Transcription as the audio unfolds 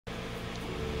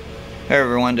Hey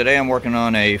everyone, today I'm working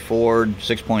on a Ford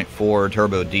 6.4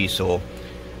 turbo diesel.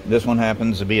 This one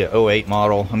happens to be an 08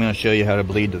 model. I'm going to show you how to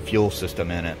bleed the fuel system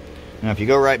in it. Now if you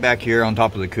go right back here on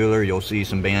top of the cooler, you'll see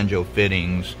some banjo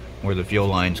fittings where the fuel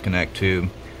lines connect to.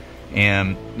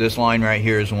 And this line right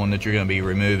here is the one that you're going to be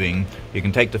removing. You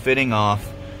can take the fitting off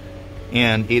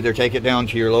and either take it down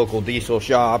to your local diesel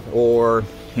shop or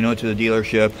to the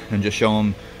dealership and just show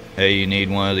them, hey, you need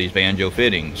one of these banjo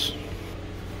fittings.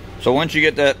 So once you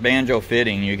get that banjo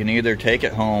fitting, you can either take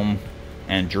it home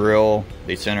and drill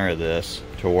the center of this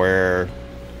to where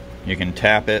you can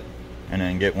tap it and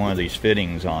then get one of these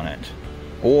fittings on it.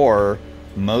 Or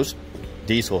most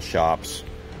diesel shops,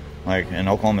 like in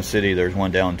Oklahoma City, there's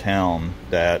one downtown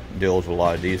that deals with a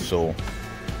lot of diesel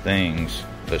things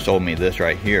that sold me this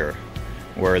right here,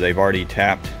 where they've already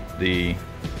tapped the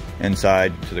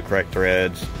inside to the correct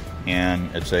threads and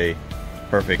it's a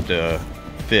perfect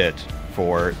fit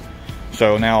for it.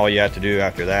 So now all you have to do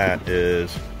after that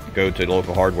is go to the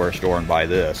local hardware store and buy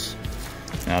this.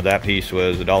 Now that piece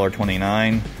was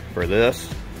 $1.29 for this.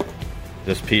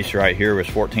 This piece right here was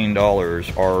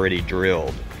 $14 already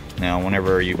drilled. Now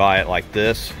whenever you buy it like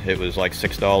this, it was like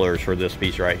 $6 for this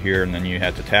piece right here, and then you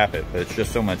had to tap it. But it's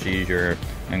just so much easier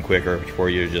and quicker for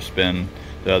you to just spend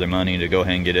the other money to go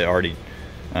ahead and get it already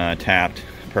tapped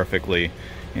perfectly.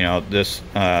 This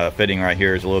fitting right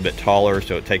here is a little bit taller,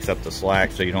 so it takes up the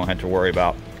slack, so you don't have to worry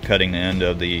about cutting the end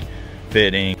of the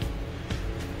fitting.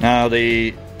 Now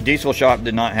the diesel shop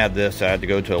did not have this. I had to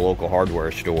go to a local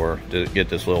hardware store to get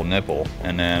this little nipple,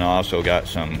 and then I also got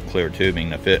some clear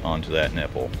tubing to fit onto that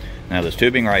nipple. Now this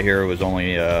tubing right here was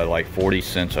only like 40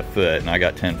 cents a foot, and I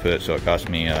got 10 foot, so it cost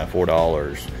me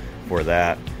 $4 for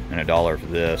that and $1 for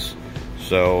this.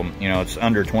 So it's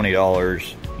under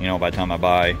 $20 by the time I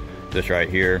buy this right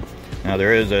here. Now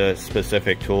there is a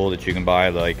specific tool that you can buy,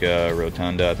 like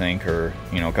Rotunda I think, or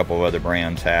a couple of other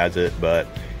brands has it, but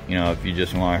if you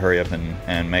just want to hurry up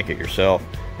and make it yourself,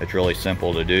 it's really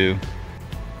simple to do.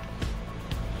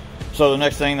 So the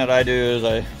next thing that I do is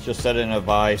I just set it in a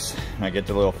vise and I get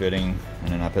the little fitting, and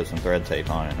then I put some thread tape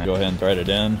on it and I go ahead and thread it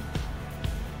in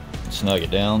and snug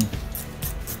it down.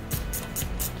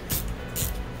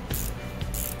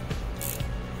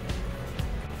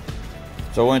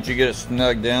 So once you get it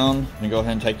snugged down, you go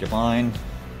ahead and take your line.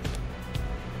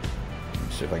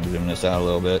 Let's see if I can zoom this out a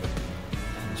little bit.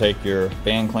 Take your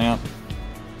band clamp,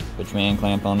 put your band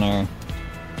clamp on there,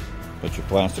 put your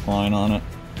plastic line on it,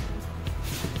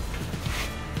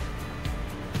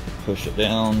 push it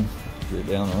down, get it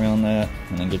down around that,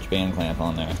 and then get your band clamp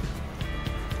on there.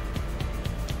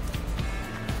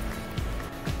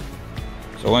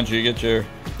 So once you get your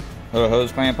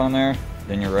hose clamp on there,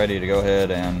 then you're ready to go ahead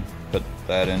and put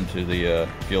that into the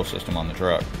fuel system on the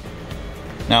truck.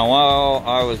 Now while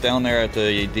I was down there at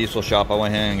the diesel shop, I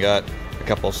went ahead and got a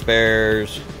couple of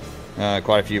spares,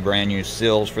 quite a few brand new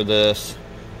seals for this,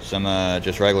 some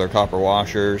just regular copper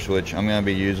washers, which I'm going to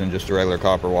be using just the regular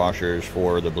copper washers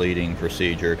for the bleeding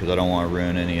procedure because I don't want to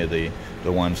ruin any of the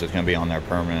ones that's going to be on there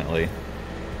permanently.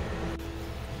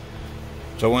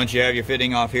 So once you have your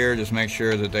fitting off here, just make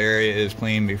sure that the area is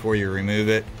clean before you remove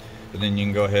it. But then you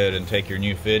can go ahead and take your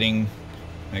new fitting,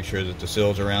 make sure that the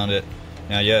seal's around it.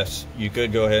 Now yes, you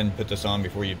could go ahead and put this on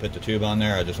before you put the tube on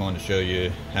there. I just wanted to show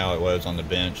you how it was on the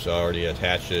bench, so I already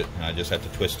attached it. And I just have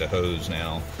to twist the hose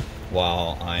now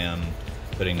while I am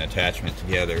putting the attachment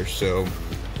together. So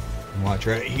watch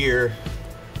right here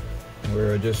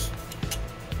where I just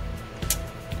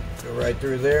go right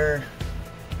through there,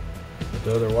 put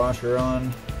the other washer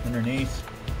on underneath,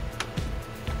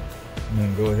 and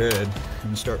then go ahead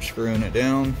and start screwing it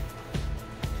down.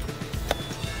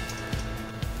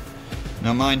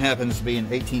 Now mine happens to be an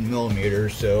 18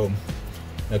 millimeters, so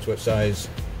that's what size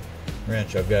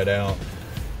wrench I've got out.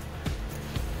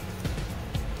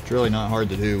 It's really not hard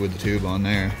to do with the tube on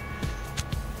there.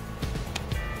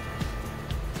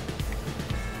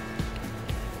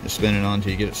 Just spin it on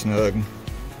until you get it snug.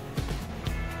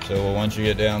 So once you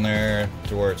get down there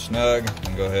to where it's snug,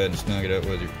 then go ahead and snug it up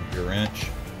with your wrench.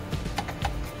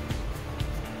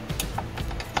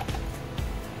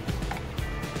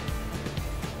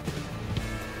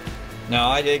 Now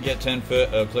I did get 10 foot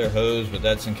of clear hose, but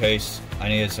that's in case I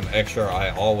needed some extra.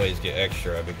 I always get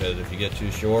extra because if you get too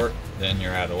short, then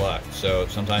you're out of luck. So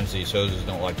sometimes these hoses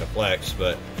don't like to flex,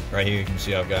 but right here you can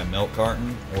see I've got a milk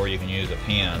carton, or you can use a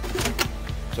pan.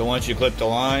 So once you clip the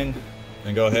line,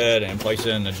 then go ahead and place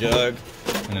it in the jug,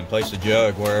 and then place the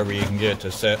jug wherever you can get to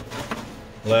set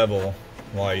level,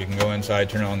 while you can go inside,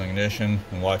 turn on the ignition,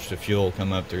 and watch the fuel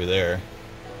come up through there.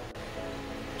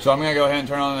 So I'm going to go ahead and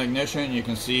turn on the ignition. You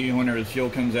can see whenever the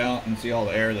fuel comes out and see all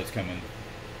the air that's coming.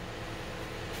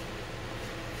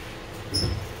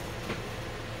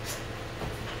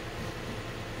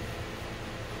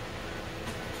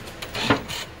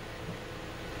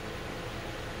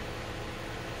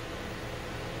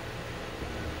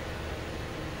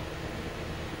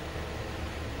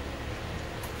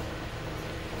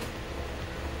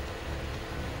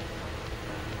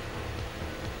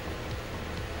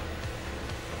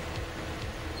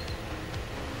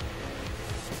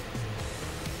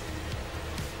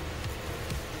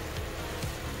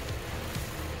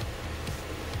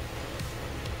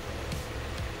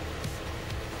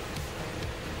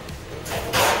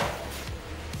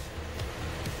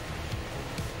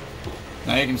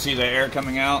 you can see the air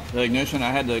coming out. The ignition,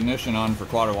 I had the ignition on for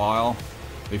quite a while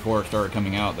before it started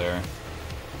coming out there.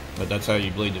 But that's how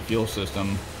you bleed the fuel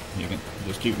system. You can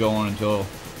just keep going until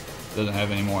it doesn't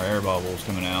have any more air bubbles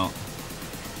coming out.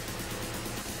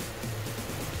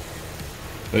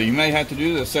 But you may have to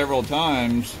do this several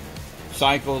times.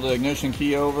 Cycle the ignition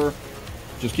key over.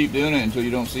 Just keep doing it until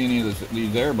you don't see any of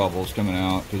these air bubbles coming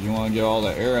out, because you want to get all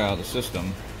the air out of the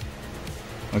system.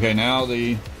 Okay, now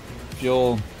the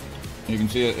fuel, you can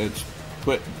see it's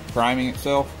quit priming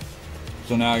itself.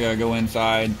 So now I gotta go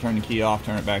inside, turn the key off,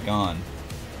 turn it back on.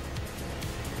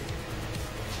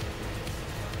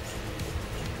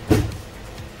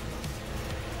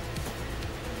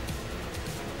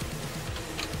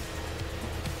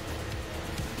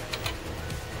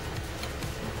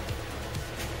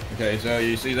 Okay, so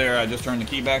you see there, I just turned the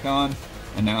key back on,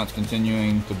 and now it's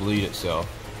continuing to bleed itself.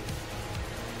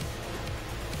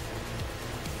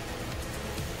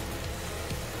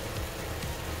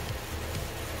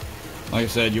 Like I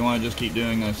said, you want to just keep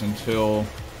doing this until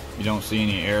you don't see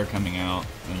any air coming out,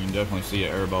 and you can definitely see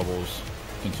air bubbles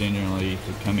continually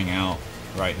coming out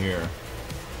right here.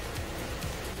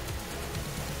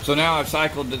 So now I've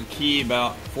cycled the key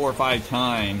about 4 or 5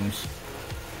 times,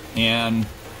 and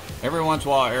every once in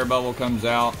a while air bubble comes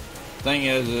out. Thing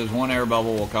is one air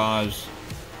bubble will cause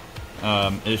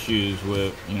issues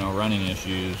with, running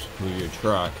issues with your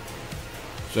truck.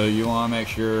 So you want to make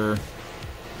sure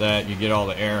that you get all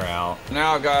the air out.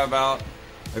 Now I've got about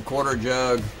a 1/4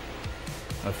 jug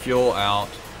of fuel out,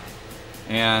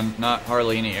 and not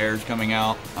hardly any air is coming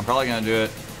out. I'm probably going to do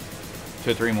it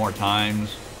 2 or 3 more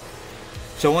times.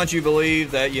 So once you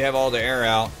believe that you have all the air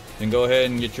out, then go ahead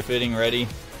and get your fitting ready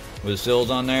with the seals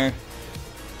on there.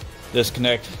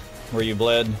 Disconnect where you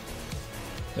bled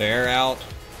the air out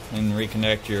and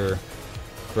reconnect your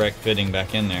correct fitting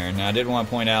back in there. Now I did want to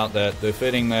point out that the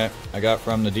fitting that I got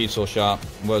from the diesel shop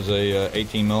was a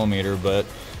 18mm, but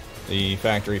the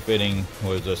factory fitting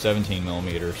was a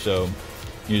 17mm, so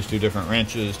used 2 different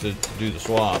wrenches to do the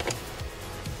swap.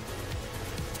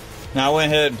 Now I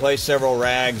went ahead and placed several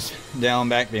rags down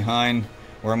back behind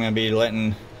where I'm going to be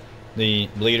letting the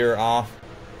bleeder off.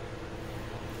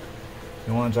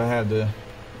 And once I have the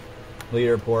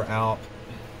bleeder pour out,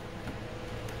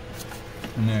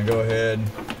 I'm going to go ahead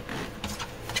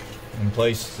and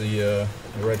place the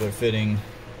regular fitting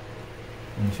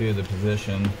into the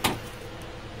position.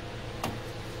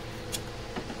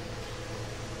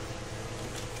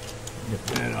 Get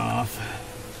that off.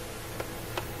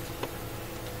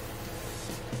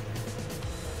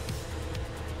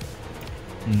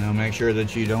 And now make sure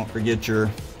that you don't forget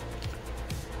your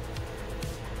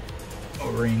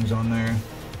O-rings on there.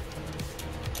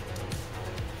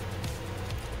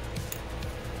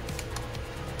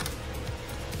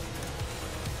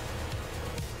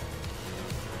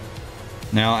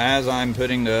 Now as I'm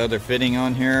putting the other fitting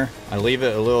on here, I leave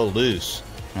it a little loose.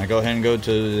 I go ahead and go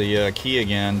to the key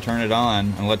again, turn it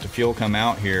on, and let the fuel come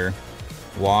out here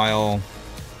while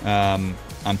I'm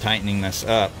tightening this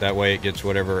up. That way it gets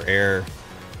whatever air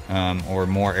or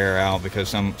more air out, because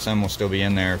some will still be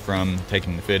in there from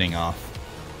taking the fitting off.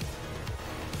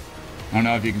 I don't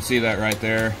know if you can see that right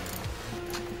there.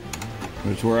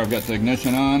 It's where I've got the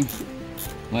ignition on,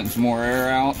 letting some more air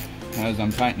out as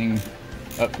I'm tightening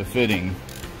up the fitting.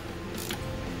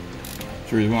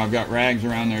 Sure, I've got rags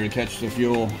around there to catch the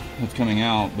fuel that's coming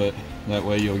out, but that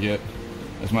way you'll get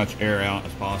as much air out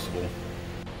as possible.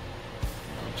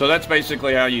 So that's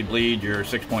basically how you bleed your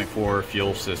 6.4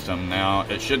 fuel system. Now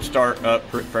it should start up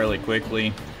fairly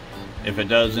quickly. If it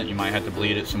doesn't, you might have to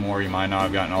bleed it some more. You might not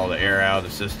have gotten all the air out of the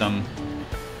system.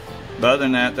 But other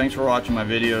than that, thanks for watching my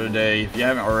video today. If you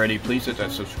haven't already, please hit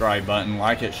that subscribe button,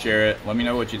 like it, share it. Let me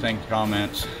know what you think in the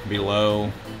comments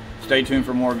below. Stay tuned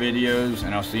for more videos,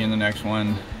 and I'll see you in the next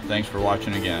one. Thanks for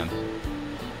watching again.